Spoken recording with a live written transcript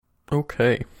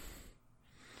Okay.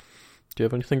 Do you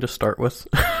have anything to start with?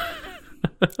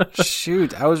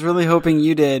 Shoot, I was really hoping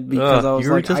you did because I was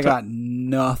like, I got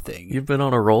nothing. You've been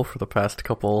on a roll for the past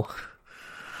couple.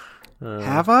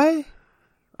 Have I?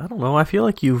 I don't know. I feel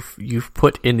like you've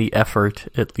put in the effort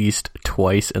at least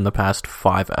twice in the past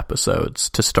 5 episodes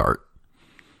to start.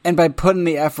 And by putting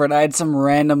the effort, I had some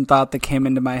random thought that came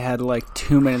into my head like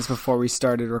 2 minutes before we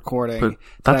started recording. But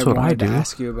that's what I do. To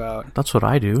ask you about. That's what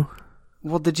I do.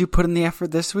 Well, did you put in the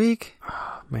effort this week?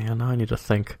 Man, now I need to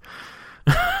think.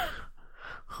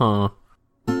 Huh.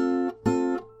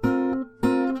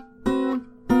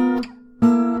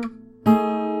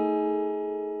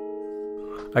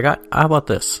 How about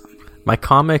this? My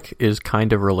comic is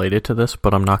kind of related to this,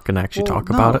 but I'm not going to actually talk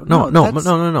about it.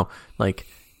 No. Like,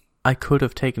 I could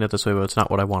have taken it this way, but it's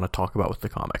not what I want to talk about with the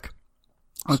comic.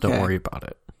 So don't worry about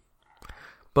it.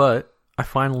 But I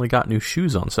finally got new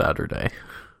shoes on Saturday.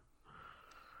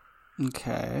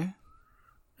 Okay.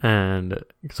 And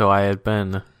so I had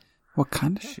been... What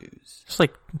kind of shoes? Just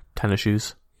like tennis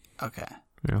shoes. Okay.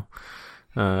 You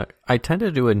know, I tend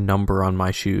to do a number on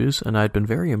my shoes, and I'd been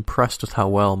very impressed with how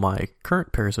well my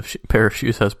current pair of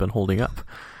shoes has been holding up.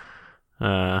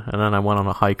 And then I went on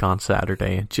a hike on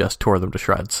Saturday and just tore them to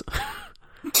shreds.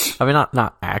 I mean,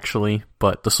 not actually,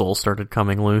 but the sole started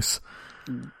coming loose.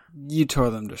 You tore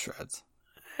them to shreds.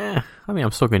 I mean,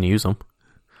 I'm still going to use them.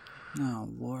 Oh,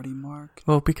 Lordy Mark.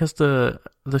 Well, because the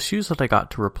shoes that I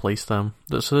got to replace them,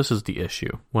 so this is the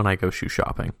issue when I go shoe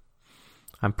shopping.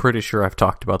 I'm pretty sure I've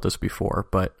talked about this before,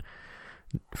 but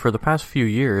for the past few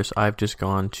years, I've just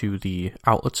gone to the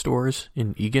outlet stores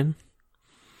in Eagan,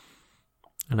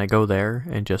 and I go there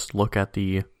and just look at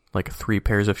the 3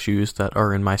 pairs of shoes that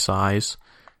are in my size,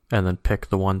 and then pick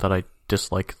the one that I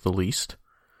dislike the least.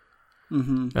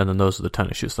 Mm-hmm. And then those are the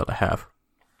tennis shoes that I have.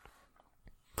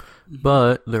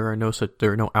 But there are no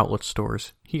outlet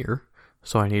stores here,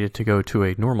 so I needed to go to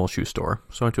a normal shoe store.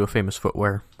 So I went to a Famous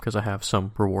Footwear, because I have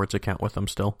some rewards account with them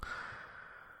still.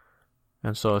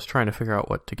 And so I was trying to figure out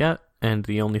what to get, and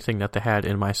the only thing that they had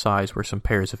in my size were some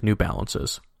pairs of New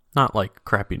Balances. Not like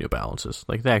crappy New Balances.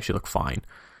 Like, they actually look fine.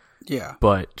 Yeah.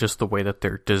 But just the way that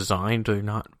they're designed,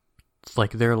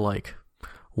 they're like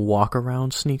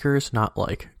walk-around sneakers, not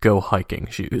like go hiking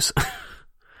shoes.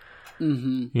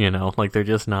 Mm-hmm. You know, like they're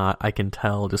just not, I can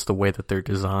tell just the way that they're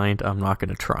designed, I'm not going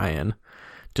to try and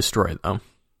destroy them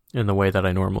in the way that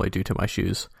I normally do to my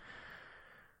shoes.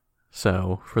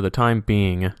 So, for the time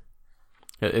being,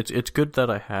 it's good that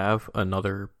I have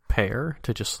another pair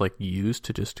to just use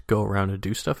to just go around and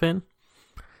do stuff in,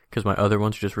 because my other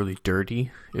ones are just really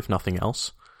dirty, if nothing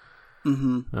else.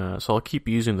 Mm-hmm. So I'll keep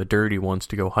using the dirty ones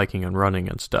to go hiking and running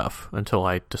and stuff until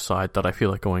I decide that I feel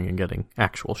like going and getting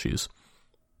actual shoes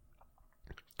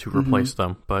to replace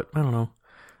them. But I don't know.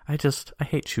 I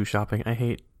hate shoe shopping. I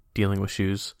hate dealing with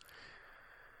shoes.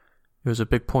 It was a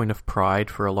big point of pride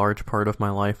for a large part of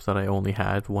my life that I only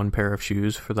had one pair of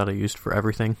shoes that I used for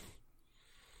everything.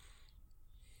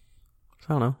 So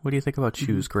I don't know. What do you think about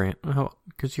shoes, Grant?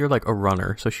 Because you're like a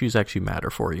runner, so shoes actually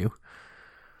matter for you.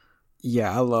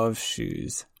 Yeah, I love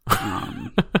shoes.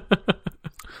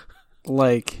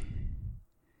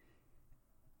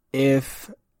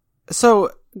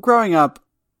 Growing up,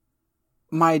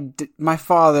 my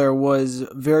father was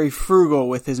very frugal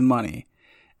with his money.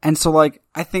 And so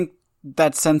I think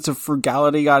that sense of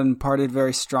frugality got imparted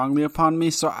very strongly upon me.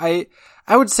 So I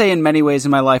would say in many ways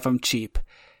in my life I'm cheap.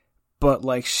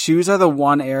 But shoes are the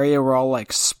one area where I'll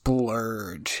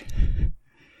splurge.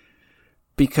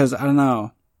 Because I don't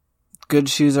know. Good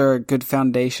shoes are a good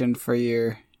foundation for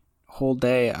your whole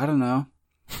day. I don't know.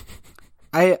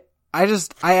 I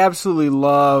absolutely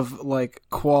love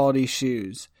quality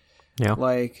shoes. Yeah.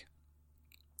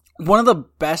 One of the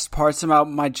best parts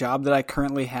about my job that I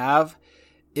currently have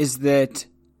is that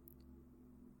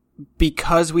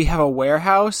because we have a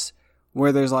warehouse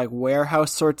where there's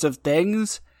warehouse sorts of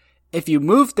things, if you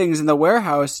move things in the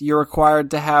warehouse, you're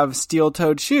required to have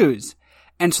steel-toed shoes.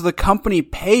 And so the company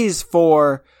pays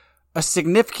for a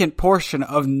significant portion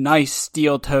of nice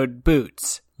steel-toed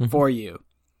boots for you.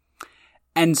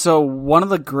 And so one of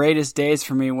the greatest days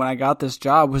for me when I got this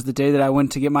job was the day that I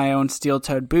went to get my own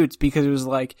steel-toed boots, because it was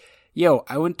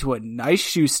I went to a nice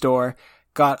shoe store,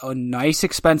 got a nice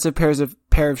expensive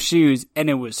pair of shoes, and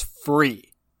it was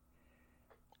free.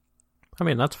 I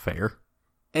mean, that's fair.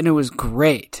 And it was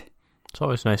great. It's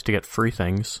always nice to get free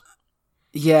things.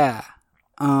 Yeah.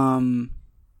 But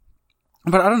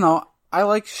I don't know. I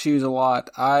like shoes a lot.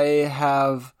 I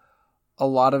have a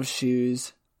lot of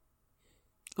shoes.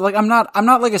 I'm not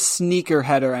like a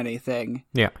sneakerhead or anything.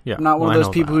 Yeah. I'm not one of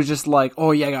those people who's just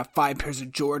oh yeah, I got 5 pairs of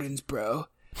Jordans, bro.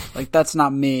 Like, that's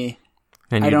not me.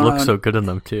 And you look so good in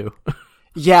them, too.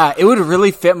 Yeah, it would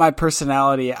really fit my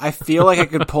personality. I feel like I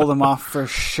could pull them off for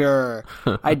sure.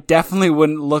 I definitely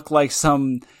wouldn't look like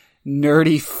some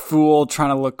nerdy fool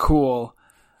trying to look cool.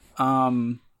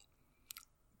 But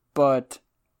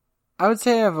I would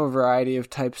say I have a variety of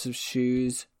types of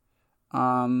shoes.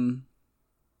 Like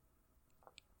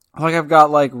I've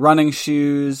got like running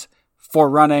shoes for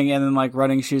running, and then like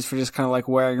running shoes for just kind of like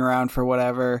wearing around for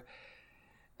whatever.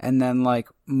 And then like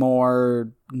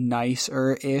more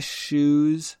nicer-ish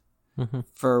shoes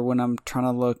for when I'm trying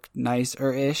to look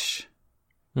nicer-ish.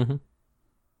 Mm-hmm.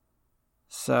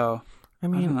 So, I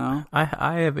mean, don't know.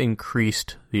 I have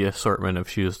increased the assortment of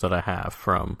shoes that I have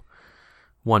from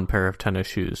one pair of tennis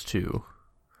shoes to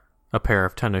a pair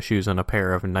of tennis shoes and a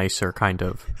pair of nicer kind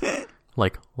of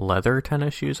like leather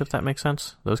tennis shoes, if that makes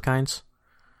sense. Those kinds.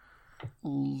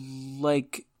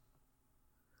 Like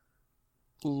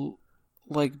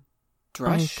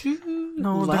dress shoes?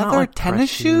 No, leather not like tennis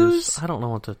shoes? I don't know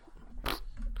what to.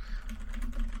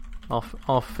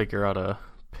 I'll figure out a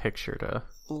picture to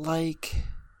like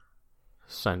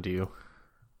send you.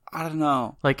 I don't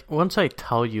know. Like once I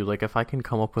tell you, like if I can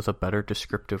come up with a better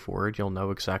descriptive word, you'll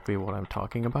know exactly what I'm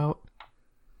talking about.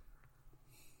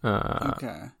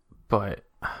 Okay. But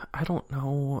I don't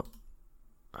know.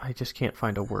 I just can't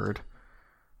find a word,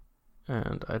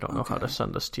 and I don't know how to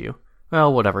send this to you.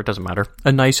 Well, whatever, it doesn't matter.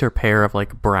 A nicer pair of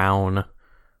like brown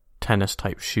tennis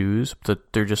type shoes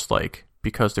that they're just like,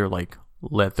 because they're like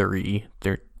leathery,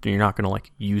 you're not going to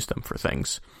like use them for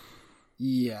things.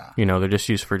 Yeah. You know, they're just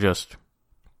used for just,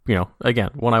 you know,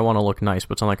 again, when I want to look nice,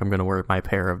 but it's not like I'm going to wear my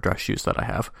pair of dress shoes that I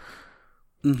have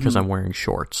because I'm wearing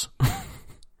shorts.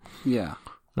 Yeah.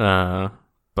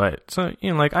 But so,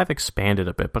 you know, like I've expanded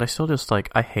a bit, but I still just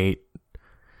like, I hate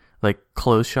like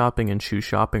clothes shopping and shoe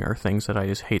shopping are things that I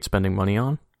just hate spending money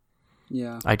on.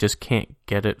 Yeah. I just can't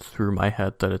get it through my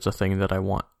head that it's a thing that I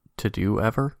want to do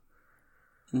ever.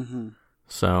 Mm-hmm.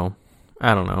 So,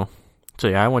 I don't know. So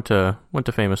yeah, I went to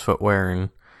Famous Footwear and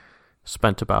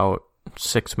spent about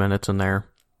 6 minutes in there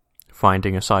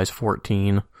finding a size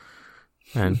 14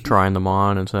 and trying them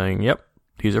on and saying, yep,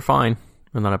 these are fine.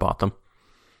 And then I bought them.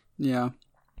 Yeah.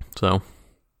 So,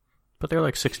 but they're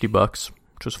like $60,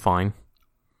 which is fine.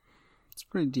 It's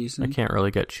pretty decent. I can't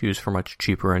really get shoes for much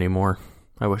cheaper anymore.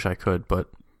 I wish I could, but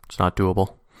it's not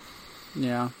doable.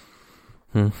 Yeah.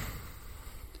 I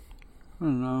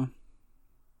don't know.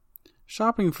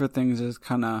 Shopping for things is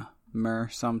kind of meh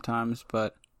sometimes,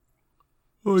 but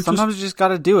sometimes you just got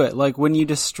to do it. Like when you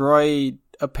destroy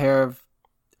a pair of,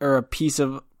 or a piece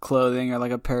of clothing or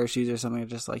like a pair of shoes or something,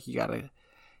 it's just like you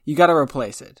gotta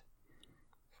replace it.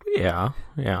 Yeah,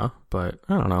 but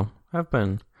I don't know.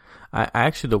 I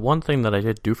actually, the one thing that I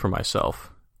did do for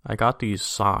myself, I got these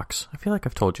socks. I feel like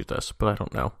I've told you this, but I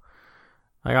don't know.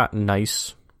 I got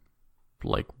nice,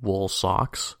 like, wool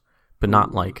socks, but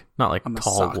not like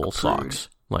tall wool socks.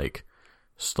 Like,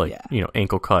 you know,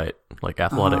 ankle cut, like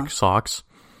athletic socks.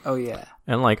 Oh yeah.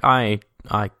 And like, I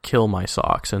kill my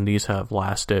socks, and these have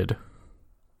lasted,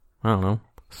 I don't know,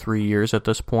 3 years at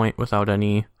this point without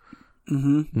any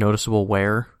noticeable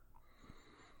wear.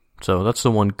 So that's the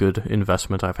one good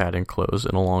investment I've had in clothes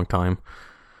in a long time.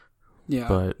 Yeah,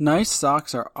 but nice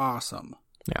socks are awesome.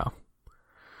 Yeah.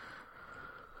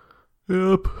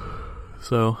 Yep.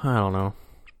 So, I don't know.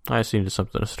 I just needed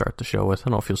something to start the show with.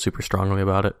 I don't feel super strongly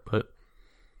about it, but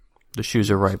the shoes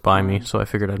are right by me, so I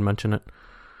figured I'd mention it.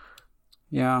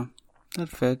 Yeah, that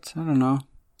fits. I don't know.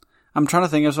 I'm trying to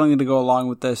think of something to go along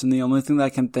with this, and the only thing that I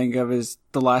can think of is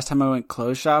the last time I went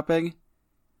clothes shopping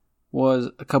was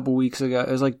a couple weeks ago. It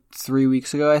was like 3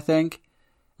 weeks ago, I think.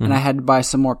 And I had to buy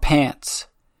some more pants.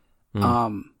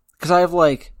 Because I have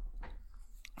like,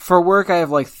 for work, I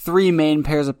have like 3 main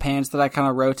pairs of pants that I kind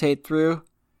of rotate through.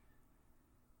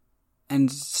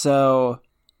 And so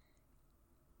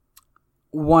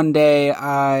one day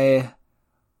I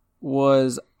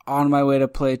was on my way to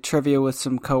play trivia with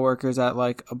some coworkers at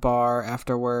like a bar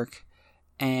after work.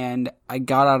 And I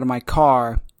got out of my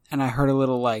car and I heard a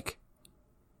little like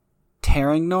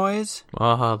tearing noise.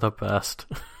 Ah, the best.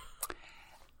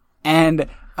 And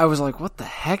I was like, what the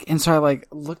heck? And so I like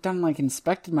looked down and like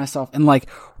inspected myself, and like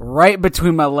right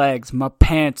between my legs, my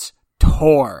pants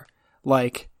tore.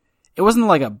 Like it wasn't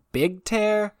like a big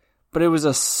tear, but it was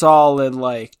a solid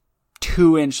like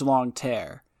 2-inch long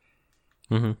tear.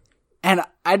 And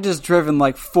I'd just driven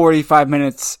like 45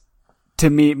 minutes to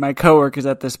meet my coworkers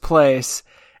at this place.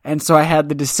 And so I had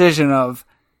the decision of,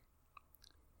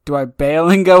 do I bail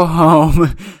and go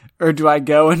home, or do I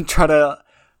go and try to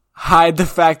hide the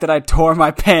fact that I tore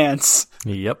my pants?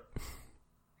 Yep.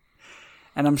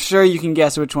 And I'm sure you can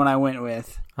guess which one I went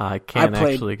with. I can't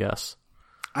actually guess.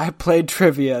 I played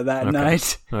trivia that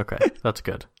night. Okay, that's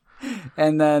good.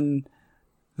 And then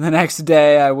the next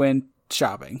day I went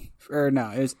shopping. Or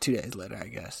no, it was 2 days later, I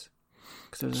guess.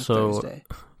 Because it was a Thursday.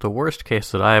 The worst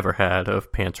case that I ever had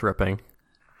of pants ripping,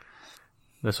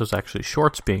 this was actually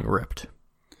shorts being ripped.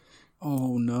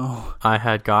 Oh, no. I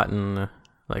had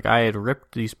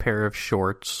ripped these pair of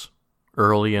shorts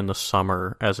early in the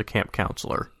summer as a camp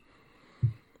counselor.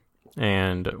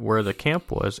 And where the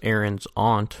camp was, Aaron's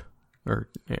aunt, or,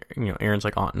 Aaron's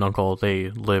aunt and uncle, they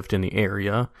lived in the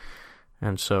area.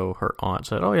 And so her aunt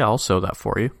said, oh yeah, I'll sew that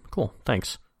for you. Cool,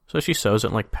 thanks. So she sews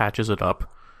it and patches it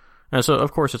up. And so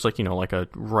of course it's right in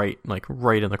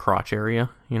the crotch area,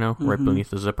 right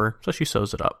beneath the zipper. So she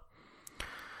sews it up.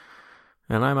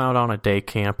 And I'm out on a day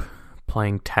camp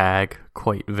playing tag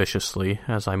quite viciously,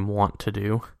 as I'm wont to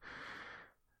do.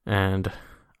 And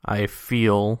I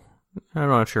feel, I'm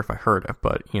not sure if I heard it,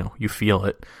 but, you feel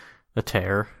it, a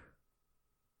tear.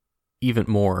 Even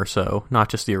more so, not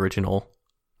just the original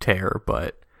tear,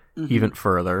 but even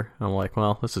further. I'm like,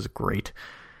 well, this is great.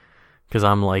 Because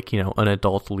I'm an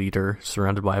adult leader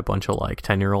surrounded by a bunch of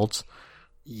 10-year-olds.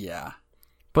 Yeah.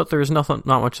 But there's not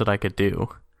much that I could do.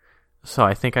 So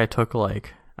I think I took I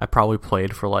probably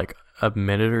played for a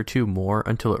minute or two more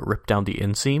until it ripped down the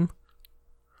inseam.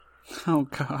 Oh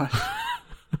gosh.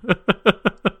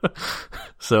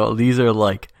 So these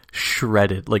are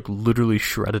shredded, literally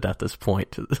shredded at this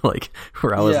point,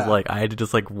 where I was I had to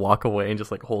just walk away and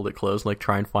just hold it closed and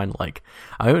try and find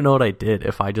I don't know what I did.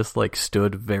 If I just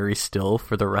stood very still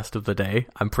for the rest of the day,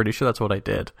 I'm pretty sure that's what I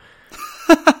did.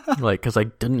 Because I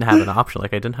didn't have an option. I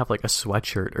didn't have a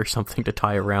sweatshirt or something to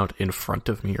tie around in front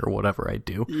of me or whatever I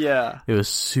do. Yeah. It was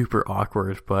super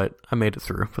awkward, but I made it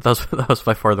through. But that was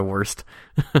by far the worst.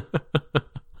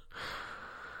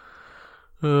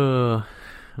 And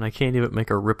I can't even make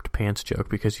a ripped pants joke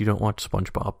because you don't watch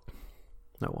SpongeBob.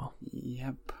 Oh well.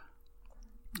 Yep.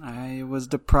 I was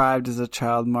deprived as a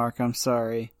child, Mark. I'm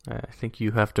sorry. I think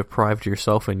you have deprived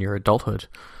yourself in your adulthood.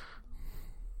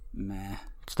 Meh.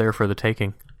 It's there for the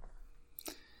taking.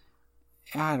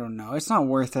 I don't know. It's not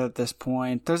worth it at this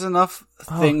point. There's enough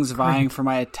things vying for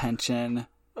my attention.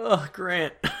 Oh,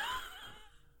 Grant.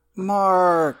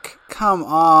 Mark, come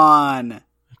on.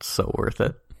 It's so worth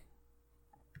it.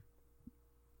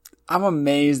 I'm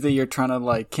amazed that you're trying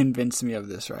to convince me of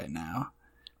this right now.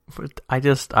 But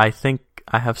I think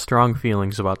I have strong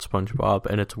feelings about SpongeBob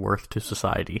and its worth to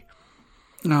society.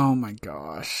 Oh my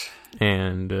gosh.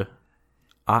 And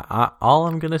all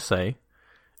I'm going to say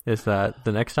is that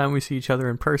the next time we see each other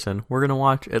in person, we're going to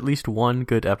watch at least one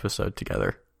good episode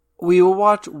together. We will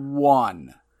watch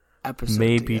one episode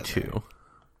Maybe together. 2.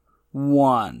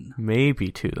 One.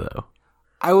 Maybe 2, though.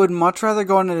 I would much rather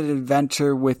go on an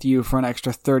adventure with you for an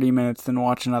extra 30 minutes than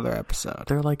watch another episode.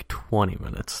 They're 20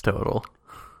 minutes total.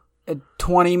 A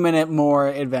 20-minute more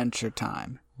adventure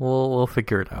time. We'll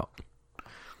figure it out.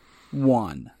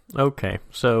 1. Okay,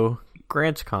 so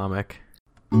Grant's comic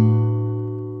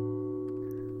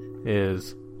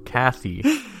is Kathy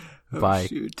by...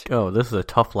 Oh, this is a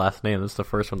tough last name. This is the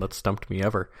first one that stumped me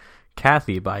ever.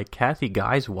 Kathy by Kathy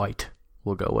Guys White,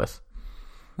 we'll go with.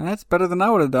 That's better than I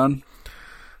would have done.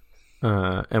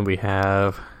 And we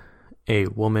have a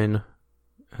woman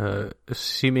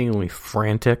seemingly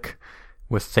frantic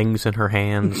with things in her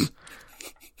hands.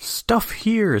 Stuff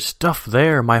here, stuff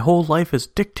there. My whole life is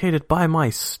dictated by my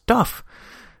stuff.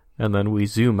 And then we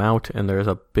zoom out and there's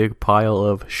a big pile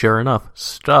of, sure enough,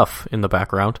 stuff in the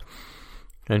background.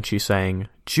 And she's saying,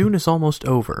 June is almost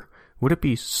over. Would it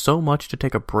be so much to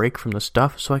take a break from the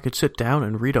stuff so I could sit down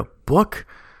and read a book?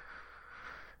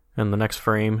 And the next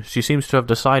frame, she seems to have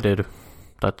decided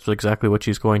that's exactly what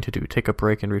she's going to do. Take a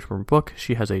break and read from her book.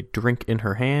 She has a drink in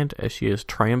her hand as she is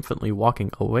triumphantly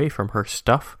walking away from her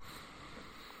stuff.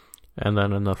 And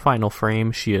then in the final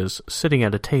frame, she is sitting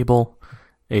at a table,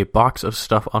 a box of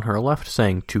stuff on her left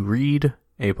saying to read,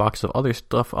 a box of other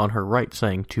stuff on her right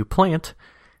saying to plant,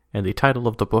 and the title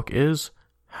of the book is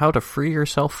How to Free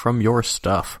Yourself from Your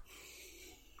Stuff.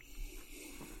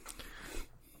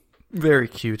 Very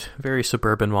cute. Very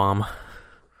suburban mom.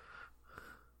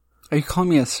 Are you calling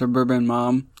me a suburban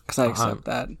mom? Because I accept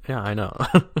that. Yeah, I know.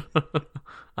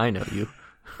 I know you.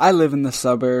 I live in the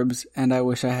suburbs, and I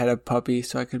wish I had a puppy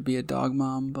so I could be a dog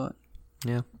mom, but...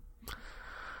 Yeah.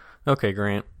 Okay,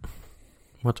 Grant.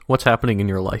 What's happening in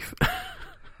your life?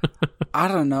 I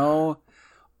don't know.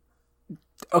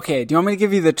 Okay, do you want me to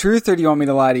give you the truth, or do you want me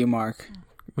to lie to you, Mark?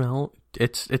 Well,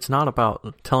 it's not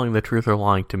about telling the truth or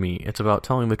lying to me. It's about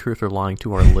telling the truth or lying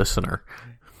to our listener.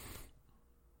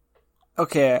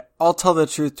 Okay, I'll tell the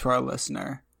truth to our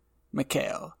listener,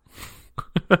 Mikhail.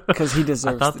 because he I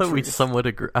deserves thought the that we truth. somewhat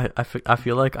agree. I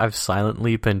feel like I've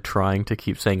silently been trying to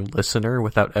keep saying listener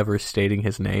without ever stating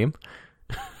his name.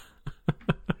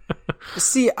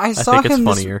 See, I I saw think it's him.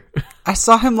 funnier. I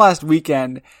saw him last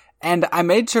weekend, and I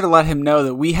made sure to let him know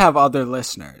that we have other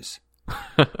listeners.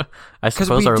 I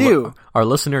suppose we do. Our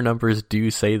listener numbers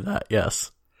do say that,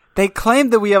 yes. They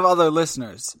claim that we have other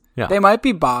listeners. Yeah. They might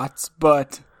be bots,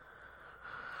 but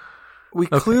we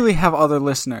clearly have other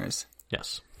listeners.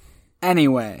 Yes.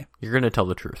 Anyway. You're going to tell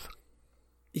the truth.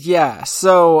 Yeah,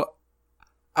 so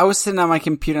I was sitting on my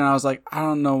computer and I was like, I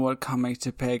don't know what comic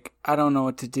to pick. I don't know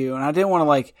what to do. And I didn't want to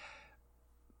like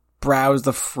browse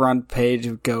the front page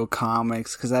of Go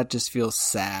Comics because that just feels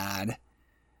sad.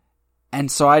 And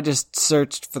so I just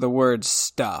searched for the word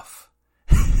stuff.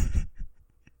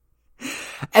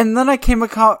 And then I came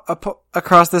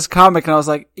across this comic and I was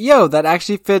like, yo, that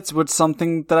actually fits with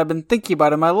something that I've been thinking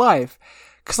about in my life.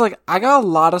 Cause like, I got a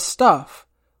lot of stuff.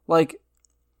 Like,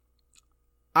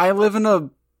 I live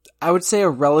in I would say a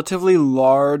relatively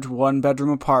large 1-bedroom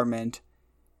apartment.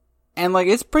 And like,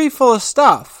 it's pretty full of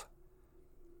stuff.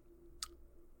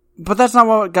 But that's not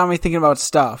what got me thinking about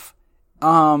stuff. I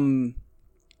don't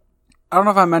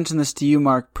know if I mentioned this to you,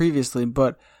 Mark, previously,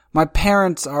 but my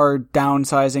parents are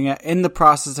downsizing, in the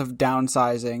process of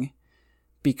downsizing,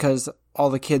 because all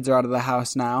the kids are out of the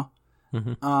house now.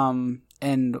 Mm-hmm.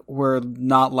 And we're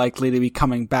not likely to be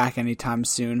coming back anytime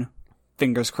soon.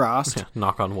 Fingers crossed. Yeah,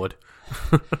 knock on wood.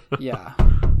 Yeah.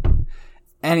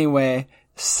 Anyway,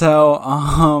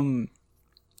 so,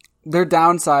 they're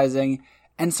downsizing.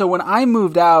 And so when I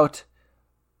moved out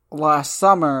last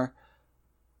summer,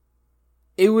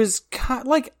 it was kind of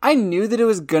like, I knew that it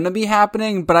was gonna be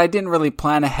happening, but I didn't really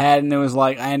plan ahead. And it was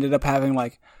like, I ended up having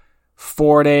like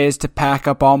 4 days to pack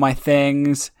up all my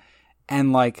things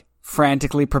and like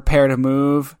frantically prepare to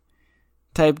move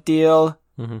type deal.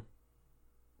 Mm-hmm.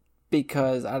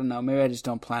 Because, I don't know, maybe I just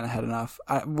don't plan ahead enough.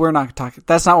 We're not talking,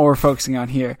 that's not what we're focusing on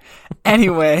here.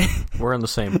 Anyway. We're in the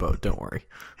same boat, don't worry.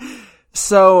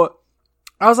 So,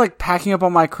 I was like packing up all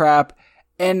my crap,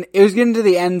 and it was getting to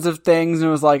the ends of things, and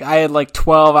it was like, I had like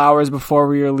 12 hours before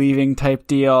we were leaving type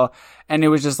deal, and it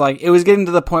was just like, it was getting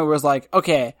to the point where it was like,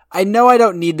 okay, I know I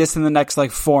don't need this in the next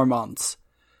like 4 months.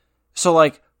 So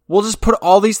like, we'll just put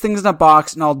all these things in a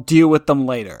box, and I'll deal with them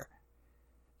later.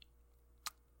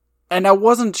 And I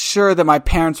wasn't sure that my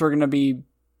parents were going to be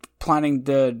planning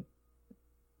to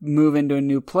move into a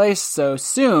new place so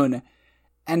soon.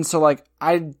 And so, like,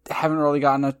 I haven't really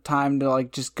gotten a time to,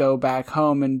 like, just go back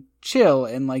home and chill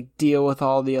and, like, deal with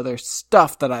all the other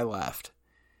stuff that I left.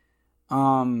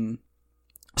 So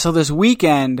this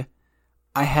weekend,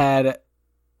 I had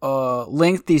a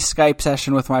lengthy Skype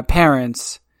session with my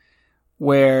parents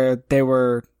where they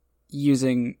were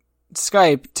using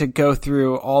Skype to go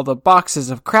through all the boxes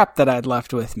of crap that I'd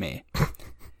left with me.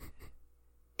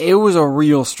 It was a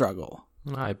real struggle.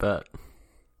 I bet.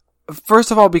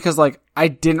 First of all, because like I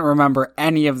didn't remember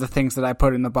any of the things that I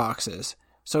put in the boxes.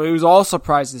 So it was all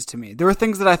surprises to me. There were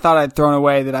things that I thought I'd thrown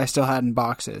away that I still had in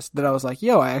boxes that I was like,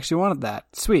 yo, I actually wanted that.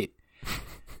 Sweet.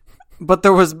 But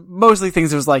there was mostly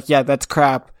things that was like, yeah, that's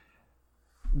crap.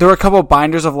 There were a couple of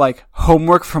binders of like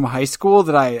homework from high school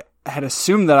that I had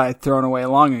assumed that I'd thrown away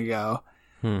long ago.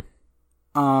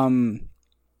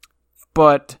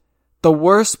 But the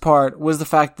worst part was the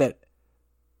fact that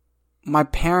my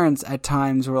parents at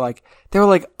times were like, they were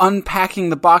like unpacking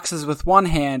the boxes with one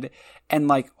hand and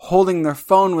like holding their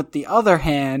phone with the other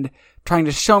hand, trying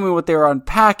to show me what they were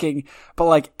unpacking. But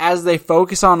like as they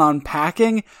focus on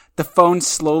unpacking, the phone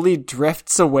slowly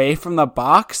drifts away from the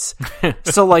box.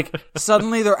 So like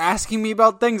suddenly they're asking me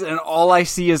about things and all I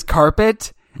see is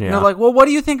carpet. Yeah. And they're like, well, what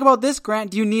do you think about this,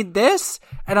 Grant? Do you need this?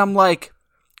 And I'm like,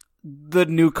 the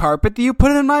new carpet that you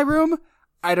put in my room?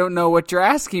 I don't know what you're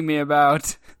asking me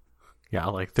about. Yeah,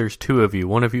 like there's two of you.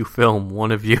 One of you film,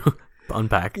 one of you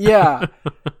unpack. Yeah.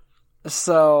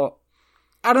 So,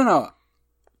 I don't know.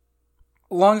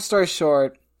 Long story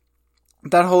short,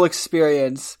 that whole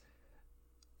experience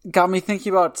got me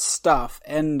thinking about stuff.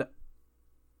 And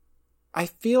I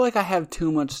feel like I have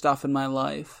too much stuff in my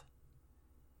life.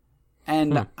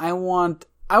 And I want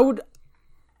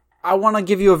to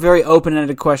give you a very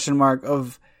open-ended question, Mark,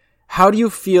 of how do you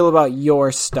feel about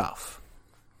your stuff?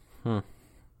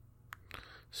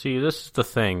 See, this is the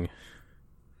thing.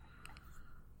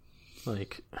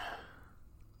 Like,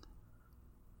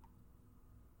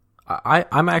 I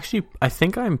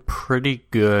think I'm pretty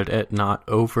good at not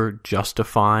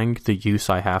over-justifying the use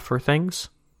I have for things.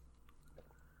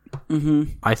 Mm-hmm.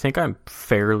 I think I'm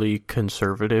fairly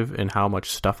conservative in how much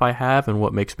stuff I have, and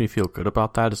what makes me feel good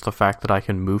about that is the fact that I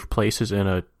can move places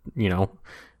in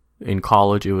in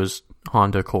college it was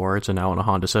Honda Accords and now in a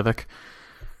Honda Civic.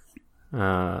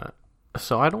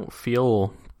 So I don't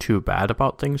feel too bad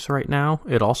about things right now.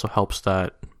 It also helps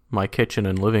that my kitchen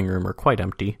and living room are quite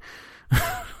empty.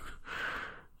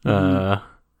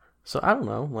 So I don't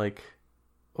know, like,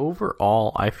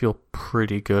 overall, I feel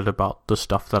pretty good about the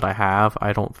stuff that I have.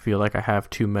 I don't feel like I have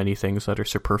too many things that are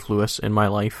superfluous in my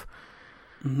life.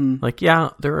 Like, yeah,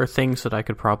 there are things that I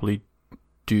could probably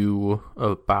do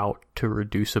about to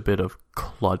reduce a bit of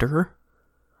clutter,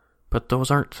 but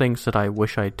those aren't things that I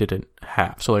wish I didn't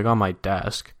have. So, like, on my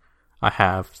desk, I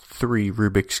have 3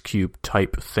 Rubik's Cube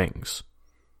type things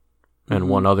and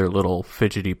one other little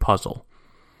fidgety puzzle.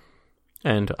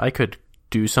 And I could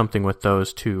do something with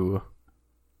those to,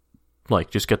 like,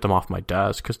 just get them off my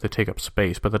desk because they take up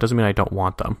space, but that doesn't mean I don't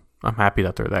want them. I'm happy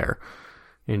that they're there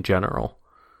in general.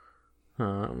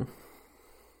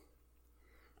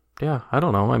 Yeah, I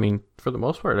don't know. I mean, for the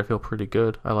most part, I feel pretty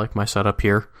good. I like my setup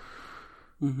here.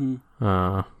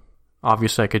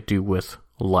 Obviously, I could do with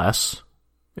less,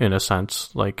 in a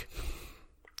sense. Like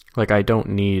I don't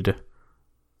need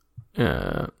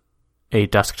a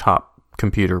desktop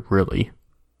computer, really,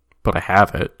 but I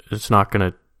have it. It's not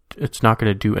gonna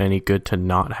do any good to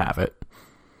not have it.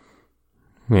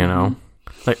 You know,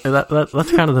 like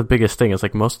that's kind of the biggest thing. Is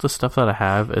like most of the stuff that I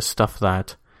have is stuff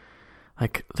that,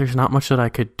 like, there's not much that I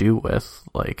could do with.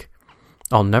 Like,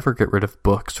 I'll never get rid of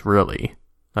books, really.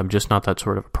 I'm just not that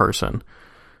sort of a person.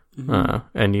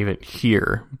 And even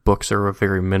here, books are a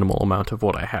very minimal amount of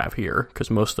what I have here, because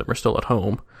most of them are still at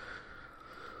home.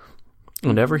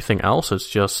 And everything else is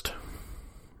just,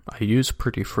 I use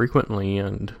pretty frequently,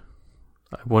 and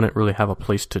I wouldn't really have a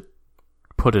place to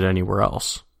put it anywhere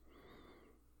else.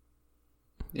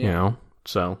 Yeah. You know?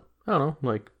 So, I don't know,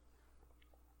 like,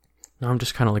 now I'm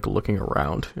just kind of like looking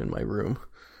around in my room.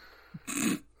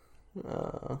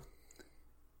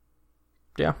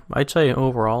 Yeah, I'd say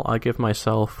overall, I give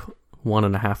myself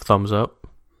 1.5 thumbs up.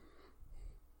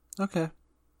 Okay.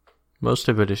 Most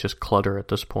of it is just clutter at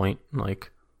this point. Like,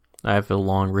 I have a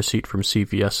long receipt from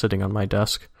CVS sitting on my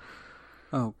desk.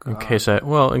 Oh, God. In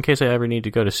case I ever need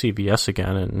to go to CVS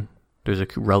again and there's a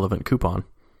relevant coupon.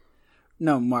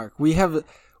 No, Mark, we have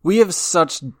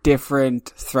such different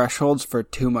thresholds for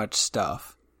too much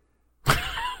stuff.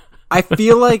 I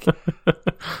feel like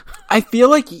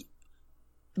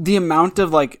the amount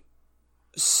of, like,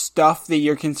 stuff that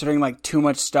you're considering, like, too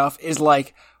much stuff is,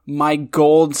 like, my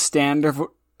gold standard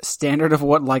of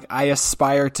what, like, I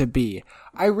aspire to be.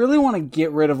 I really want to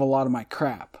get rid of a lot of my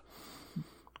crap.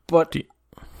 But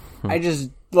I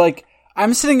just, like,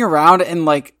 I'm sitting around and,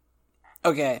 like,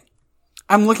 okay,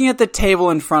 I'm looking at the table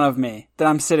in front of me that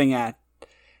I'm sitting at,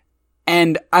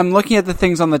 and I'm looking at the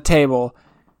things on the table,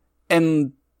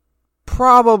 and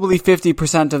probably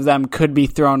 50% of them could be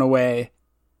thrown away,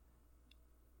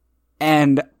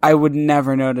 and I would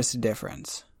never notice a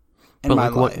difference in my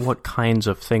life. What kinds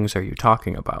of things are you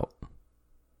talking about?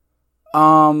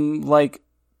 Like,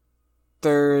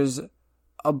 there's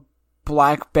a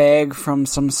black bag from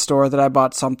some store that I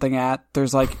bought something at.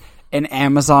 There's, like, an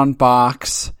Amazon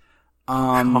box.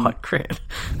 Oh, great.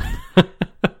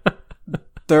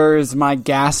 There's my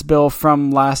gas bill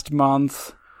from last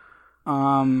month.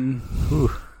 One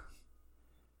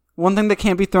thing that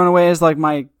can't be thrown away is, like,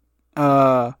 my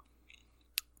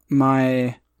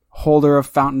holder of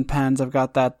fountain pens. I've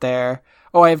got that there.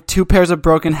 Oh, I have 2 pairs of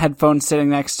broken headphones sitting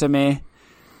next to me.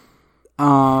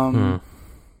 And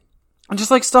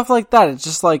just, like, stuff like that. It's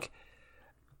just, like,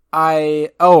 my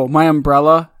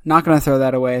umbrella. Not gonna throw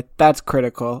that away. That's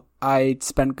critical. I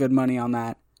spent good money on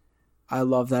that. I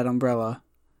love that umbrella.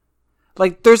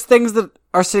 Like, there's things that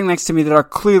are sitting next to me that are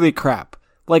clearly crap.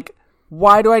 Like,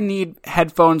 why do I need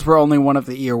headphones where only one of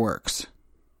the ear works?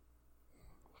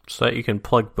 So that you can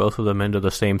plug both of them into the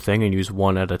same thing and use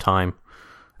one at a time.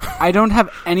 I don't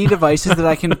have any devices that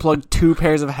I can plug 2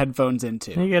 pairs of headphones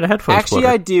into. You get a headphone splitter. Actually,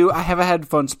 I do. I have a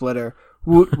headphone splitter.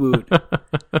 Woot woot.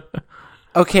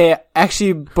 Okay,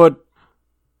 actually, but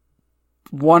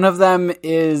one of them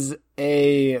is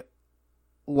a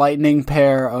lightning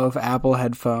pair of Apple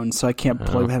headphones, so I can't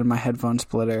plug that in my headphone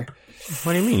splitter.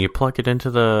 What do you mean? You plug it into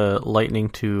the lightning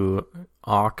to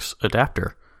aux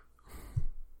adapter.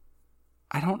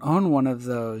 I don't own one of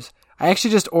those. I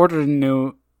actually just ordered a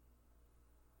new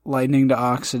lightning to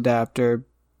aux adapter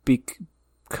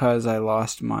because I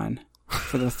lost mine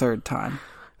for the 3rd time.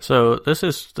 So this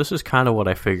is kind of what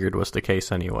I figured was the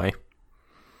case anyway.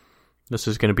 This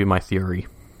is going to be my theory.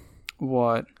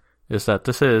 What? Is that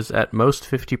this is at most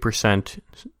 50%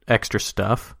 extra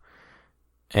stuff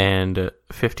and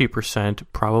 50%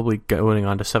 probably going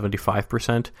on to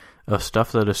 75% of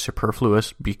stuff that is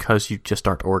superfluous because you just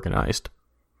aren't organized.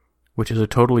 which is a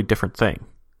totally different thing.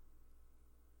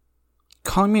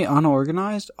 Calling me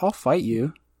unorganized? I'll fight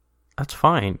you. That's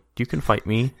fine. You can fight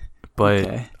me, but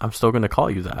Okay. I'm still going to call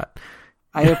you that.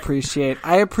 I appreciate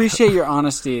your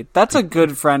honesty. That's a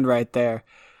good friend right there.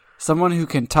 Someone who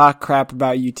can talk crap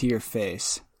about you to your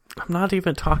face. I'm not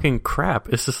even talking crap.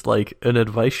 It's just like an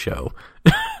advice show.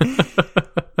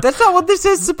 That's not what this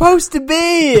is supposed to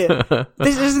be.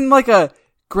 This isn't like a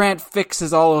Mark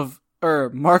fixes all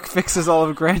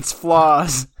of Grant's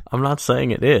flaws. I'm not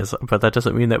saying it is, but that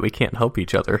doesn't mean that we can't help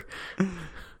each other.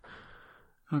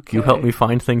 Okay. You help me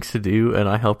find things to do, and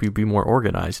I help you be more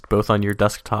organized, both on your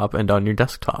desktop and on your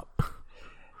desktop.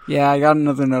 Yeah, I got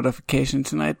another notification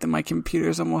tonight that my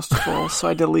computer's almost full, so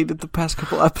I deleted the past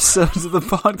couple episodes of the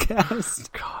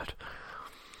podcast. God.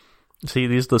 See,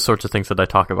 these are the sorts of things that I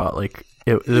talk about. Like,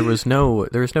 there was no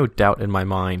doubt in my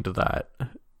mind that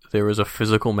there was a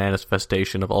physical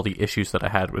manifestation of all the issues that I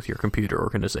had with your computer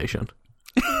organization.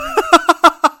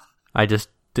 I just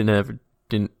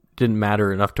didn't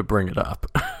matter enough to bring it up.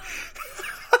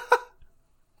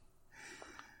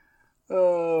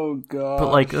 Oh god.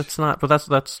 But like that's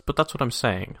what I'm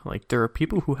saying. Like there are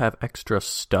people who have extra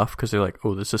stuff because they're like,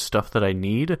 oh, this is stuff that I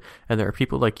need, and there are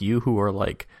people like you who are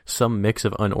like some mix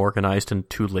of unorganized and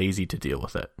too lazy to deal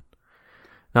with it.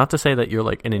 Not to say that you're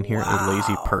like an inherently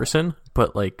lazy person,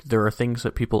 but like there are things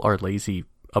that people are lazy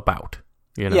about.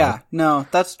 You know? Yeah, no,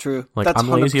 that's true. Like that's I'm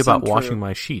lazy about true. washing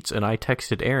my sheets, and I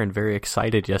texted Aaron very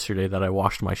excited yesterday that I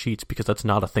washed my sheets because that's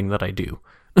not a thing that I do.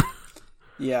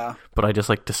 Yeah. But I just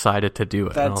like decided to do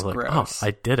it, and I was like, gross. oh, I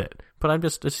did it. But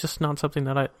it's just not something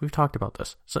that we've talked about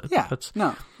this. So Yeah. it's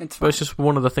No, it's fine. But it's just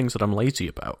one of the things that I'm lazy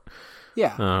about.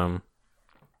 Yeah.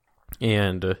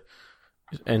 And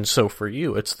so for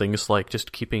you, it's things like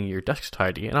just keeping your desk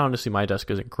tidy. And honestly, my desk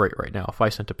isn't great right now. If I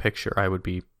sent a picture, I would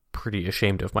be pretty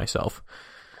ashamed of myself.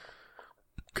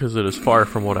 Because it is far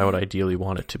from what I would ideally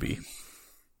want it to be.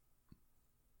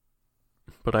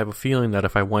 But I have a feeling that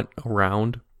if I went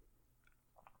around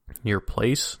your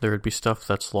place, there would be stuff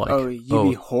that's like... Oh, you'd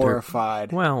be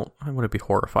horrified. Well, I wouldn't be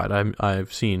horrified.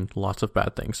 I've seen lots of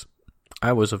bad things.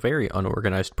 I was a very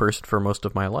unorganized person for most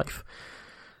of my life.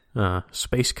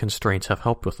 Space constraints have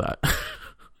helped with that.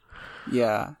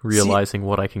 Yeah. Realizing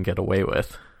what I can get away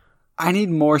with. I need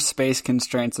more space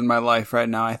constraints in my life right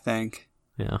now, I think.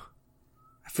 Yeah.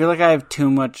 I feel like I have too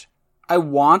much... I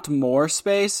want more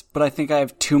space, but I think I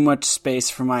have too much space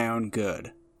for my own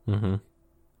good. Mm-hmm.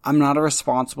 I'm not a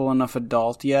responsible enough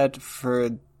adult yet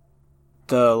for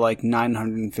the,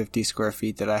 950 square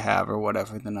feet that I have, or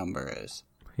whatever the number is.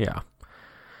 Yeah.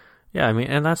 Yeah, I mean,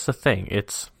 and that's the thing.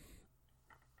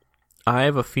 I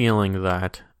have a feeling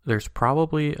that there's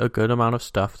probably a good amount of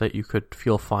stuff that you could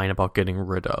feel fine about getting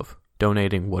rid of.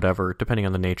 Donating, whatever, depending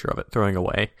on the nature of it, throwing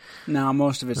away. No,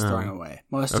 most of it's throwing away.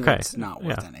 Most of it's not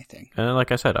worth anything. And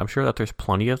like I said, I'm sure that there's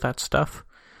plenty of that stuff,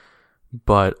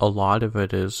 but a lot of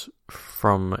it is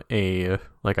from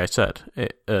like I said,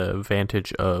 a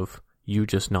vantage of you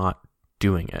just not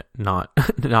doing it,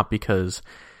 not because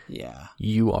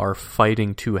you are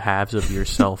fighting two halves of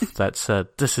yourself that said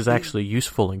this is actually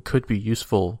useful and could be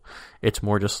useful. It's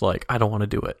more just like I don't want to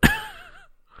do it.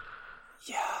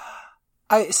 Yeah.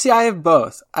 I have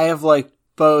both. I have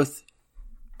both.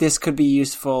 This could be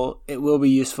useful. It will be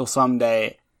useful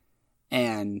someday,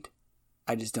 and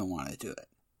I just don't want to do it.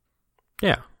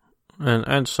 Yeah,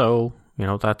 and so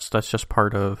that's just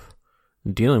part of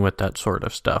dealing with that sort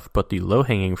of stuff. But the low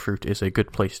hanging fruit is a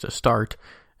good place to start,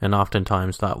 and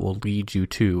oftentimes that will lead you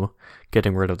to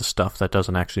getting rid of the stuff that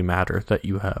doesn't actually matter that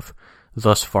you have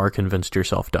thus far convinced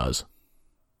yourself does.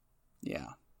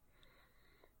 Yeah,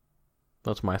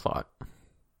 that's my thought.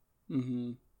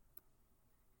 Mm-hmm.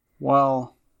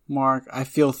 Well, Mark, I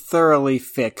feel thoroughly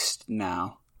fixed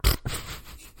now.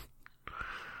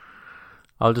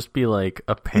 I'll just be like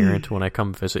a parent when I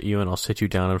come visit you, and I'll sit you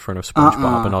down in front of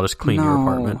SpongeBob, and I'll just clean your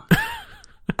apartment.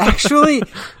 Actually,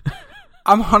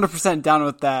 I'm 100% down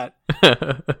with that.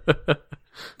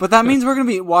 But that means we're going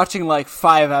to be watching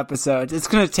 5 episodes. It's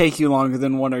going to take you longer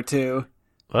than 1 or 2.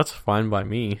 That's fine by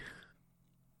me.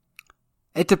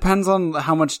 It depends on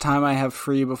how much time I have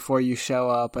free before you show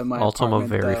up at my apartment. Also, I'm a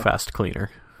very fast cleaner.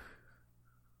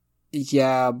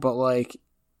 Yeah, but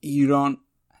you don't...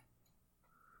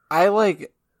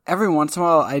 every once in a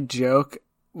while I joke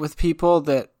with people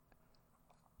that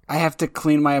I have to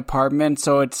clean my apartment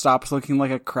so it stops looking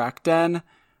like a crack den,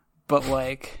 but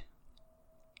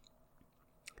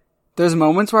there's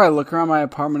moments where I look around my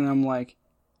apartment and I'm like,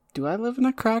 do I live in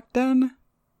a crack den?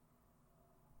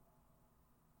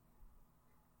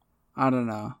 I don't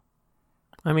know.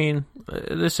 I mean,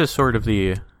 this is sort of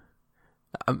the...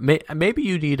 maybe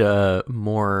you need a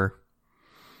more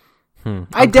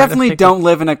I definitely don't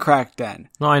live in a crack den.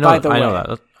 No, I know. By the way. I know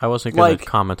that. I wasn't going to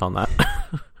comment on that.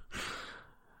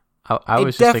 I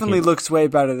was it just definitely thinking, looks way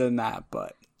better than that,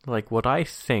 but like what I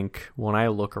think when I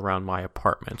look around my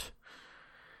apartment,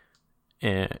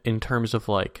 in terms of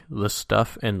like the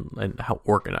stuff and how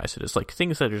organized it is, like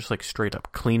things that are just like straight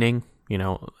up cleaning,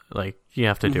 like you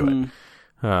have to do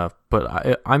it.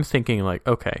 But I'm thinking like,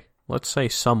 okay, let's say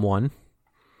someone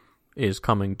is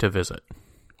coming to visit.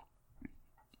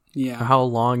 Yeah. How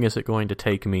long is it going to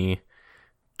take me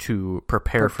to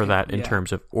prepare for that in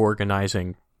terms of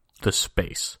organizing the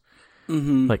space?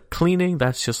 Like cleaning,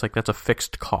 that's just like, that's a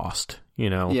fixed cost,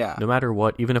 Yeah. No matter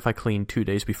what, even if I clean 2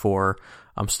 days before,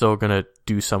 I'm still going to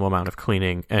do some amount of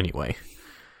cleaning anyway.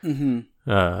 But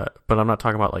I'm not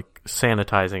talking about like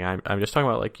sanitizing. I'm just talking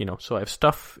about like, so I have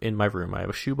stuff in my room. I have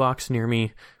a shoebox near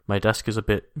me. My desk is a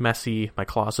bit messy. My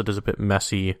closet is a bit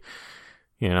messy.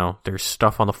 There's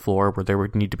stuff on the floor where there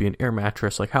would need to be an air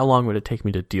mattress. Like, how long would it take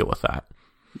me to deal with that?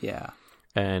 Yeah.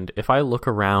 And if I look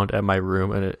around at my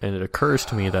room and it occurs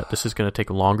to me that this is going to take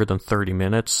longer than 30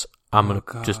 minutes, I'm going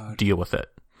to just deal with it.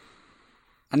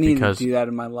 I need to do that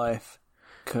in my life.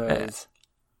 Because...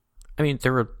 I mean,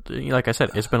 like I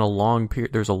said, it's been a long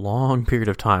period. There's a long period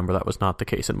of time where that was not the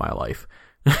case in my life.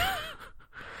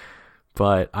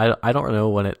 But I don't know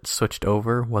when it switched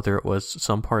over, whether it was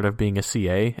some part of being a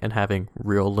CA and having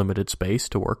real limited space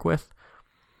to work with,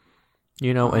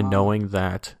 and knowing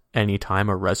that any time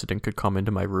a resident could come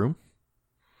into my room.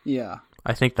 Yeah.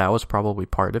 I think that was probably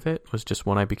part of it, was just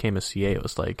when I became a CA, it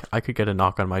was like I could get a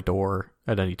knock on my door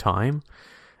at any time,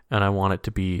 and I want it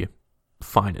to be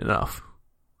fine enough.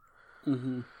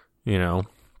 And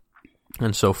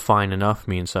so fine enough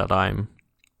means that I'm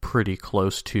pretty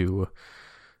close to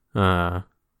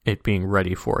it being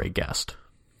ready for a guest.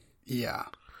 Yeah.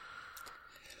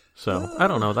 So, I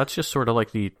don't know. That's just sort of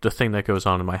like the thing that goes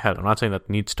on in my head. I'm not saying that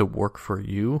needs to work for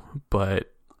you,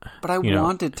 but... But I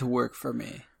want it to work for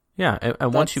me. Yeah,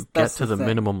 and once you get to the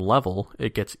minimum level,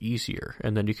 it gets easier.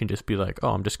 And then you can just be like, oh,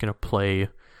 I'm just going to play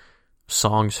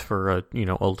songs for a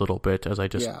little bit as I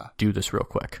just do this real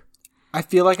quick. I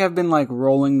feel like I've been like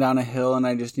rolling down a hill and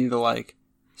I just need to like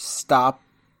stop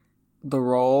the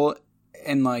roll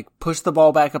and like push the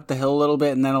ball back up the hill a little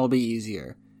bit, and then it'll be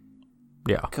easier.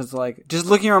 Yeah. Because like just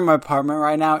looking around my apartment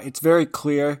right now, it's very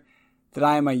clear that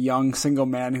I am a young single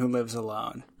man who lives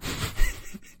alone.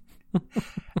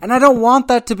 And I don't want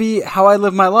that to be how I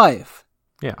live my life.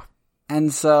 Yeah.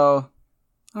 And so,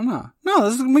 I don't know. No,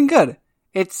 this has been good.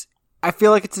 I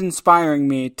feel like it's inspiring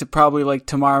me to probably like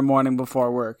tomorrow morning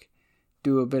before work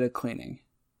do a bit of cleaning.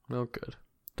 Oh, good.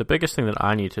 The biggest thing that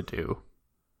I need to do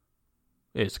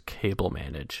is cable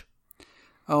manage.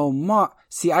 Oh,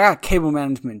 see, I got cable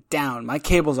management down. My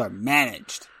cables are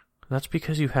managed. That's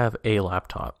because you have a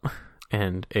laptop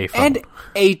and a phone. And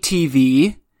a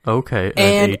TV. Okay.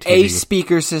 And a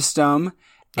speaker system.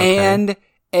 Okay. And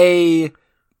a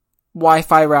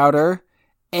Wi-Fi router.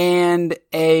 And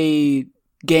a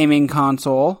gaming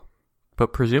console.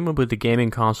 But presumably the gaming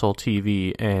console,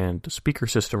 TV, and speaker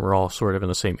system are all sort of in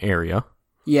the same area.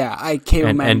 Yeah, I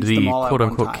cable manage them all at one time.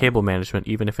 And the quote-unquote cable management,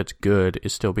 even if it's good,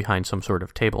 is still behind some sort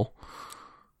of table.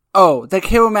 Oh, the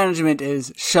cable management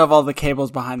is shove all the cables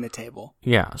behind the table.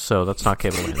 Yeah, so that's not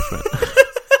cable management.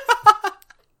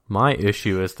 My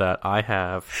issue is that I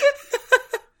have...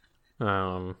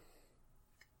 I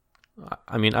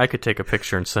mean, I could take a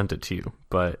picture and send it to you,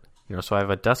 but, so I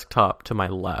have a desktop to my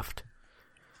left,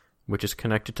 which is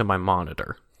connected to my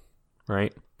monitor,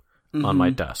 right? On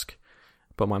my desk.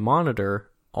 But my monitor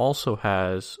also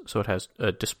has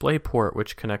a display port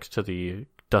which connects to the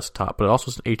desktop, but it also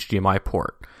has an HDMI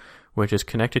port, which is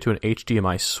connected to an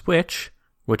HDMI switch,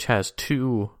 which has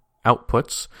two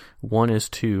outputs. One is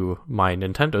to my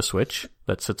Nintendo Switch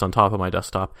that sits on top of my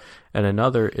desktop, and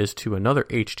another is to another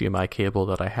HDMI cable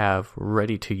that I have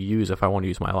ready to use if I want to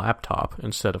use my laptop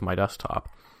instead of my desktop.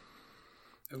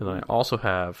 And then I also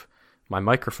have my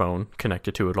microphone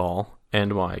connected to it all,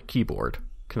 and my keyboard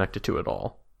connected to it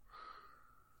all.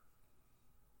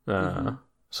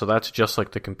 So that's just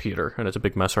like the computer, and it's a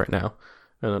big mess right now.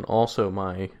 And then also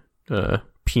my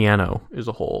piano is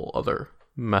a whole other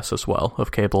mess as well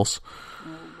of cables.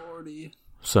 Oh, lordy.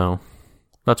 So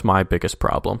that's my biggest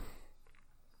problem.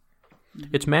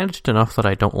 It's managed enough that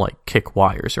I don't like kick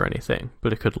wires or anything,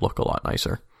 but it could look a lot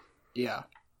nicer. Yeah.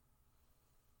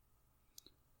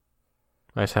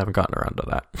 I just haven't gotten around to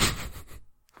that.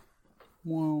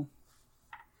 Well,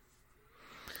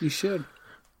 you should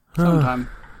sometime,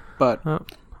 but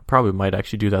probably might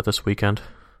actually do that this weekend.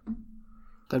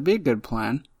 That'd be a good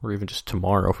plan. Or even just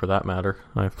tomorrow, for that matter.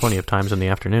 I have plenty of times in the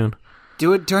afternoon.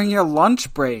 Do it during your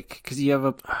lunch break, because you have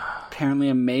a apparently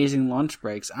amazing lunch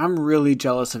breaks. I'm really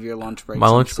jealous of your lunch breaks. My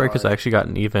lunch break has actually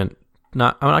gotten even, I'm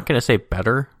not going to say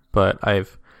better, but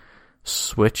I've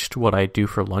switched what I do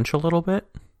for lunch a little bit.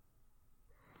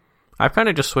 I've kind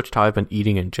of just switched how I've been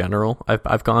eating in general.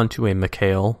 I've gone to a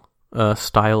McHale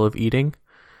style of eating,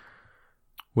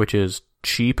 which is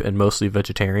cheap and mostly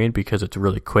vegetarian because it's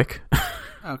really quick.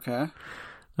 Okay.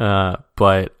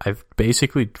 But I've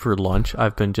basically, for lunch,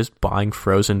 I've been just buying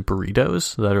frozen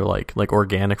burritos that are like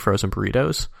organic frozen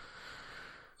burritos.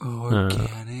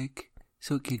 Organic?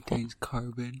 So it contains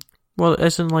carbon? Well,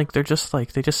 as in, like, they just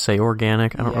say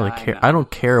organic. I don't really care. I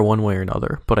don't care one way or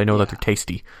another, but I know that they're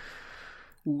tasty.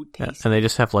 Ooh, tasty. And they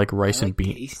just have, like, rice and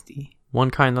beans. Tasty.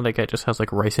 One kind that I get just has,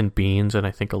 like, rice and beans and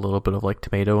I think a little bit of, like,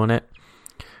 tomato in it.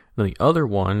 Then the other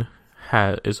one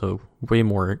is a way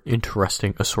more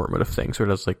interesting assortment of things. Where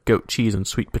it has, like, goat cheese and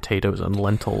sweet potatoes and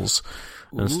lentils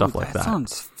and stuff like that. That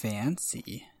sounds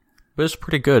fancy. But it's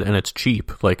pretty good, and it's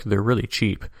cheap. Like, they're really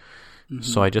cheap. Mm-hmm.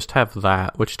 So I just have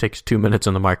that, which takes 2 minutes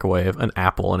in the microwave, an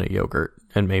apple and a yogurt,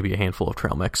 and maybe a handful of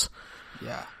trail mix.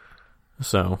 Yeah.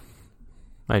 So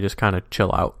I just kind of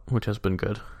chill out, which has been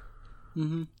good.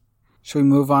 Mm-hmm. Should we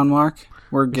move on, Mark?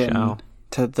 We're getting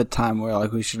to the time where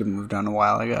like we should have moved on a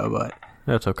while ago, but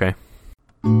that's okay.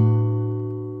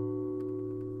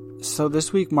 So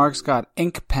this week, Mark's got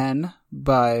Ink Pen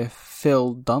by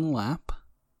Phil Dunlap.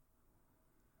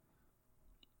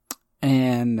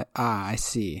 And, I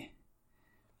see.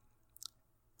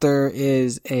 There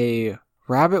is a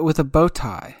rabbit with a bow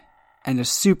tie and a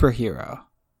superhero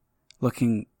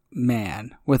looking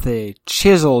man with a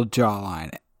chiseled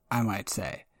jawline, I might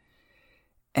say.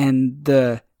 And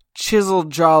the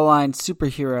chiseled jawline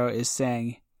superhero is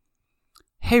saying,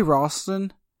 "Hey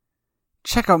Ralston,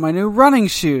 check out my new running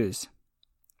shoes.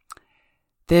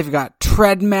 They've got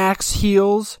Treadmax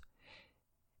heels,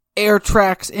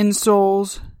 AirTrax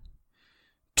insoles,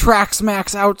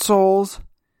 TraxMax outsoles,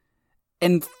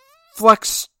 and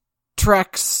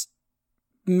FlexTrex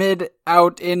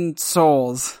mid-out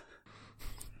insoles."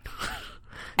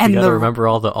 And you gotta remember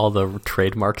all the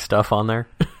trademark stuff on there.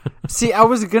 See, I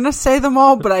was gonna say them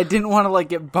all, but I didn't want to like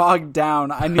get bogged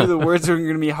down. I knew the words were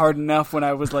gonna be hard enough when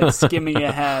I was like skimming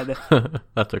ahead.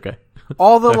 That's okay.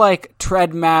 All the like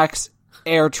Treadmax,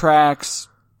 AirTrax,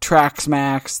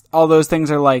 TraxMax, all those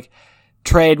things are like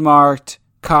trademarked,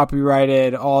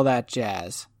 copyrighted, all that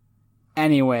jazz.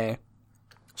 Anyway,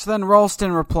 so then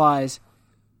Ralston replies,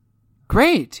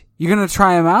 "Great, you gonna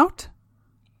try them out?"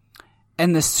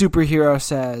 And the superhero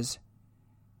says,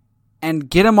 "And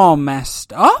get them all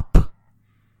messed up?"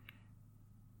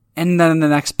 And then in the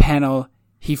next panel,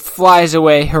 he flies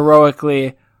away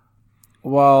heroically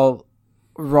while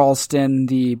Ralston,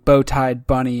 the bow-tied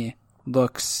bunny,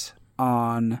 looks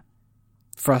on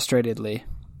frustratedly.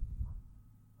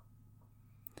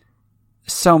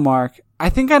 So, Mark, I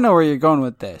think I know where you're going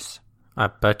with this. I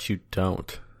bet you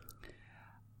don't.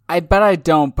 I bet I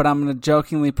don't, but I'm going to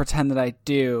jokingly pretend that I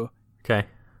do. Okay.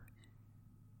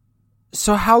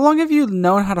 So how long have you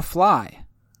known how to fly?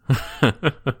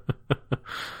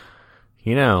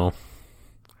 You know,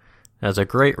 as a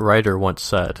great writer once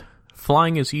said,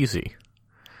 flying is easy.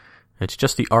 It's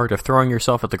just the art of throwing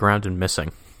yourself at the ground and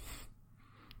missing.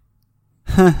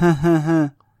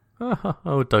 Oh,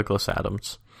 Douglas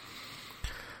Adams.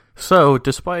 So,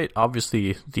 despite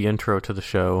obviously the intro to the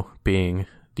show being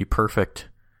the perfect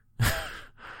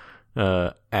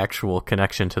actual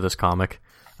connection to this comic,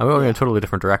 I'm going in a totally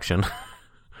different direction.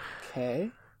 Okay.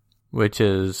 Which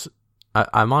is,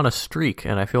 I'm on a streak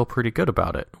and I feel pretty good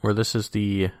about it. Where this is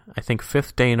the, I think,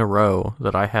 5th day in a row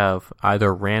that I have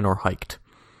either ran or hiked.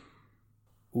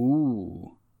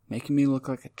 Ooh, making me look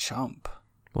like a chump.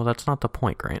 Well, that's not the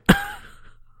point, Grant.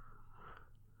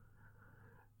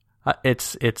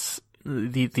 It's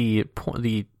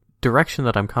the direction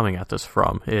that I'm coming at this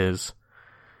from is,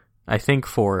 I think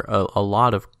for a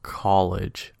lot of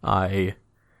college, I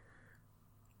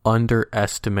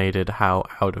underestimated how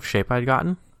out of shape I'd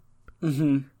gotten.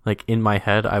 Mm-hmm. Like, in my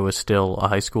head, I was still a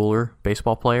high schooler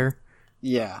baseball player.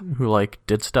 Yeah. Who, like,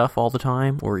 did stuff all the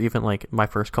time, or even, like, my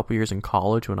first couple years in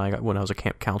college when I was a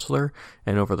camp counselor,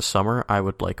 and over the summer, I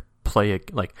would, like,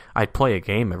 I'd play a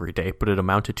game every day, but it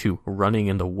amounted to running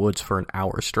in the woods for an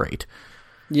hour straight.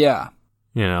 Yeah.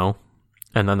 You know?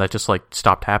 And then that just, like,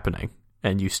 stopped happening.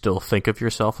 And you still think of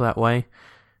yourself that way.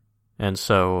 And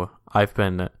so, I've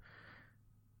been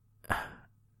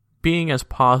being as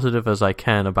positive as I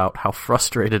can about how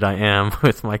frustrated I am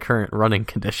with my current running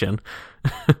condition.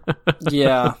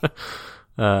 Yeah.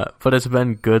 But it's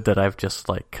been good that I've just,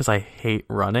 like, because I hate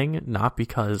running, not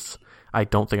because I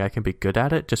don't think I can be good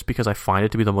at it, just because I find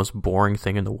it to be the most boring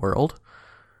thing in the world.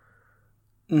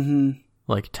 Mm-hmm.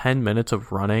 Like 10 minutes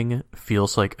of running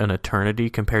feels like an eternity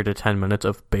compared to 10 minutes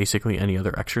of basically any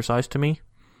other exercise to me.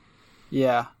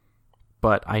 Yeah.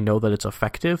 But I know that it's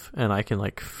effective, and I can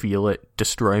like feel it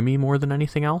destroy me more than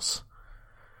anything else.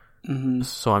 Mm-hmm.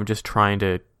 So I'm just trying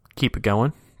to keep it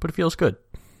going, but it feels good.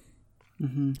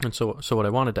 Mm-hmm. And so what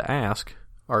I wanted to ask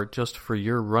are just for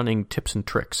your running tips and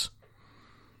tricks.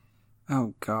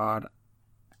 Oh, God.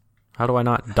 How do I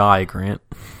not die, Grant?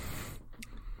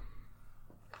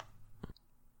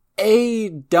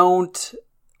 Don't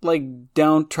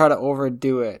try to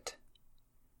overdo it.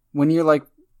 When you're like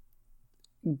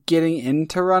getting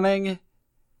into running,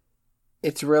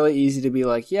 it's really easy to be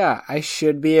like, yeah, I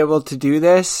should be able to do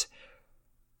this,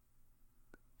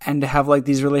 and to have like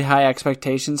these really high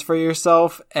expectations for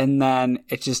yourself, and then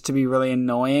it's just to be really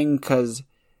annoying because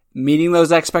meeting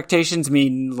those expectations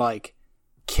mean like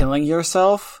killing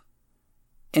yourself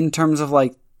in terms of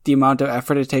like the amount of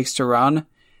effort it takes to run.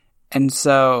 And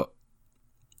so,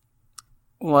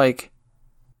 like,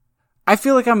 I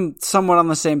feel like I'm somewhat on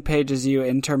the same page as you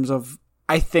in terms of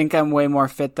I think I'm way more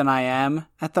fit than I am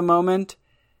at the moment.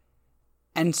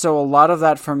 And so a lot of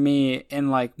that for me in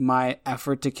like my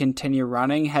effort to continue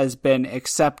running has been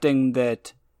accepting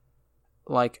that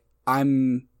like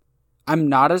I'm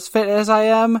not as fit as I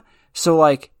am. So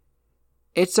like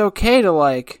it's okay to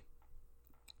like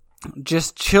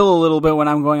just chill a little bit when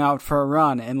I'm going out for a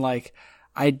run, and like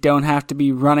I don't have to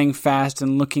be running fast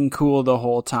and looking cool the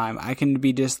whole time. I can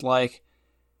be just like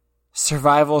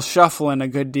survival shuffling a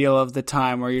good deal of the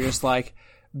time, where you're just like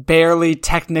barely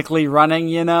technically running,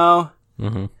 you know?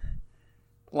 Mm-hmm.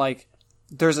 Like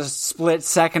there's a split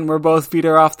second where both feet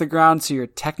are off the ground, so you're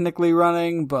technically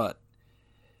running, but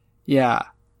yeah,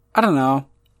 I don't know.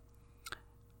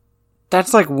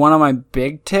 That's like one of my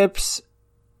big tips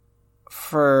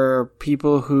for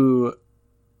people who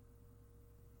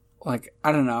like,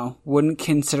 I don't know, wouldn't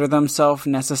consider themselves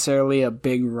necessarily a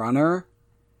big runner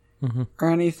or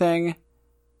anything.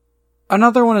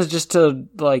 Another one is just to,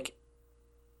 like,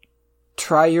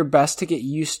 try your best to get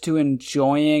used to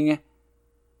enjoying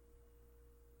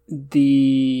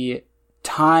the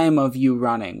time of you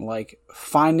running. Like,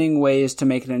 finding ways to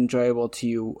make it enjoyable to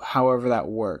you, however that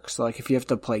works. Like, if you have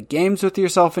to play games with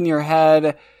yourself in your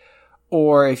head,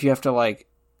 or if you have to, like,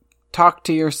 talk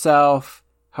to yourself,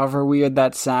 however weird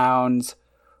that sounds,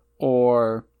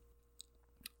 or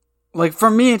like for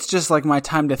me it's just like my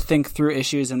time to think through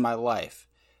issues in my life,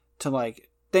 to like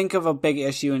think of a big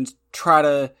issue and try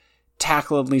to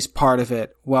tackle at least part of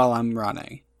it while I'm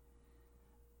running.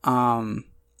 And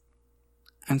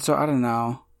so I don't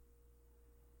know.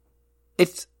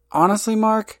 It's honestly,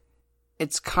 Mark,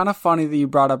 it's kind of funny that you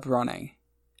brought up running.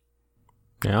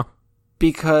 Yeah.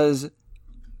 Because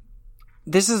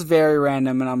this is very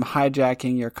random and I'm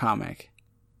hijacking your comic.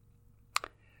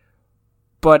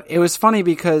 But it was funny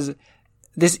because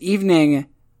this evening,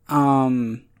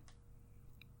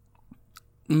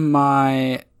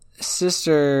 my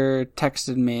sister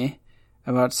texted me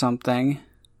about something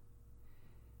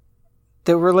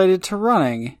that related to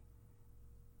running.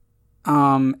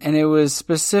 And it was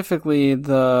specifically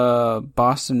the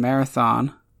Boston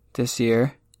Marathon this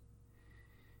year,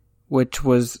 which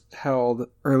was held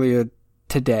earlier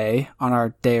today on our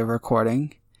day of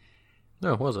recording.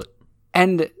 No, was it?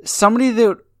 And somebody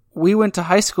that we went to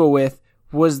high school with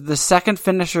was the second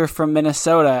finisher from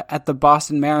Minnesota at the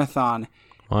Boston Marathon.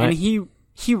 What? And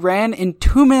he ran in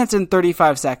 2 minutes and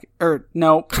 35 seconds.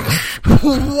 No.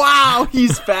 Wow,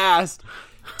 he's fast.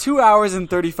 2 hours and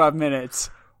 35 minutes.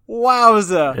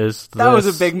 Wowza. That was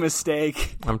a big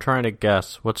mistake. I'm trying to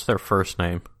guess. What's their first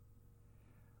name?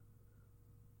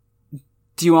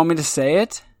 Do you want me to say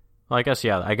it? Well, I guess,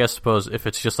 yeah. I suppose if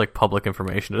it's just like public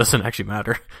information, it doesn't actually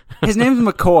matter. His name's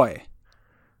McCoy.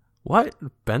 What?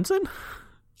 Benson?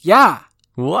 Yeah.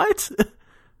 What?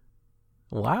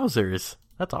 Wowzers.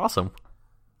 That's awesome.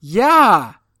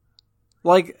 Yeah.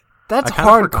 Like, that's I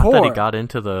kind of hardcore. forgot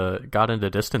that he got into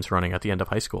distance running at the end of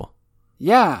high school.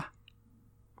 Yeah.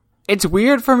 It's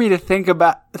weird for me to think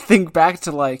back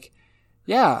to like,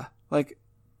 yeah, like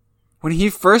when he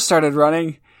first started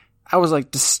running, I was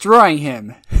like destroying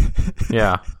him.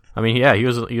 Yeah. I mean, yeah, he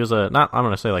was a not, I'm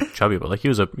going to say like chubby, but like he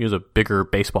was a bigger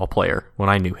baseball player when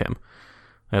I knew him.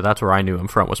 Yeah, that's where I knew him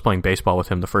from, was playing baseball with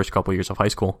him the first couple years of high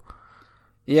school.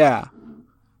 Yeah.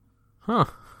 Huh.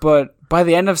 But by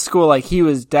the end of school, like he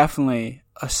was definitely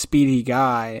a speedy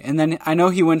guy. And then I know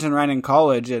he went and ran in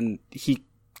college, and he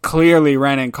clearly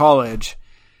ran in college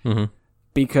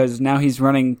because now he's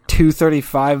running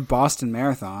 2:35 Boston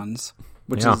marathons,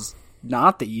 which is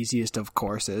not the easiest of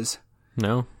courses.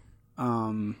 No.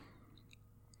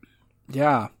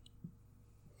 Yeah.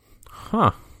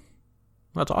 Huh.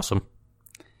 That's awesome.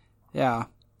 Yeah.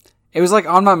 It was like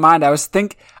on my mind. I was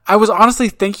honestly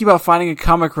thinking about finding a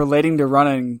comic relating to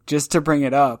running just to bring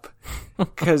it up.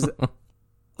 Cause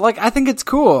like, I think it's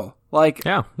cool. Like,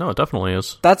 yeah, no, it definitely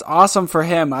is. That's awesome for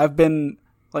him. I haven't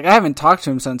talked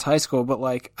to him since high school, but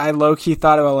like, I low-key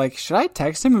thought about like, should I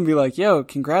text him and be like, yo,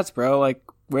 congrats, bro. Like,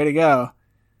 way to go.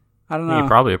 I don't know. He'd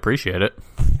probably appreciate it.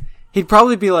 He'd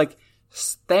probably be like,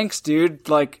 thanks, dude.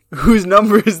 Like, whose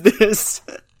number is this?